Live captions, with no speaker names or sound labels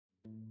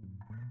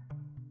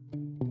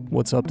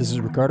What's up, this is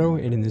Ricardo,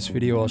 and in this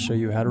video I'll show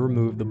you how to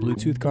remove the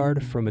Bluetooth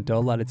card from a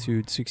Dell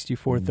Latitude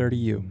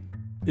 6430u.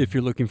 If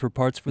you're looking for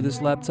parts for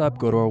this laptop,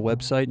 go to our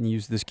website and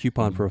use this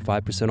coupon for a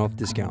 5% off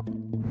discount.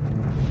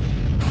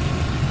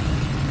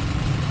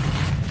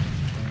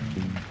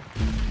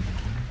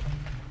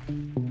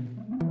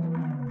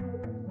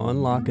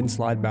 Unlock and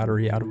slide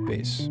battery out of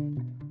base.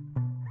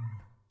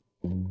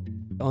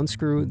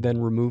 Unscrew, then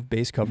remove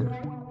base cover.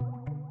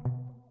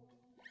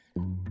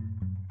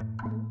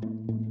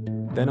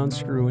 Then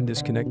unscrew and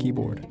disconnect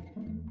keyboard.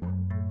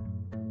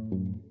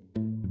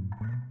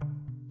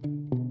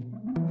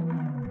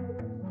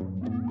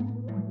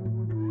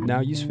 Now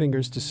use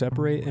fingers to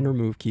separate and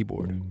remove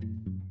keyboard.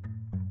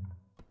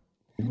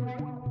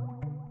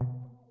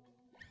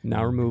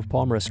 Now remove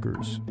palmrest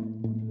screws.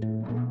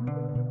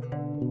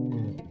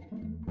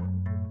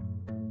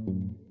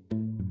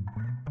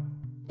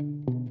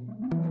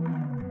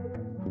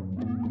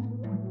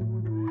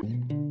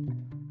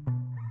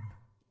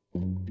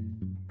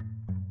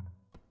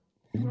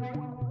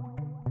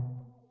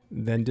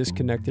 Then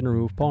disconnect and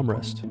remove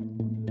palmrest.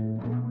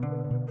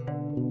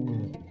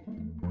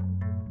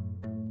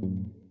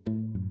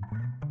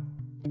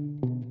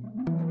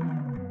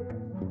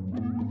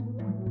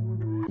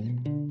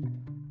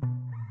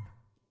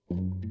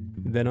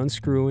 Then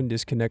unscrew and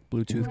disconnect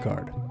Bluetooth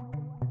card.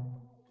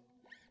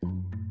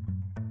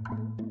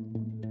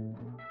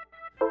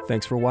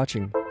 Thanks for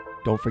watching.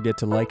 Don't forget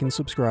to like and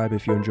subscribe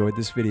if you enjoyed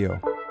this video.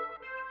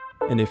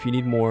 And if you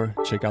need more,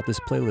 check out this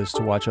playlist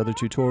to watch other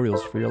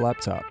tutorials for your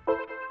laptop.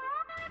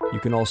 You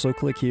can also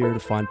click here to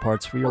find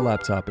parts for your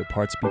laptop at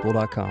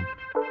partspeople.com.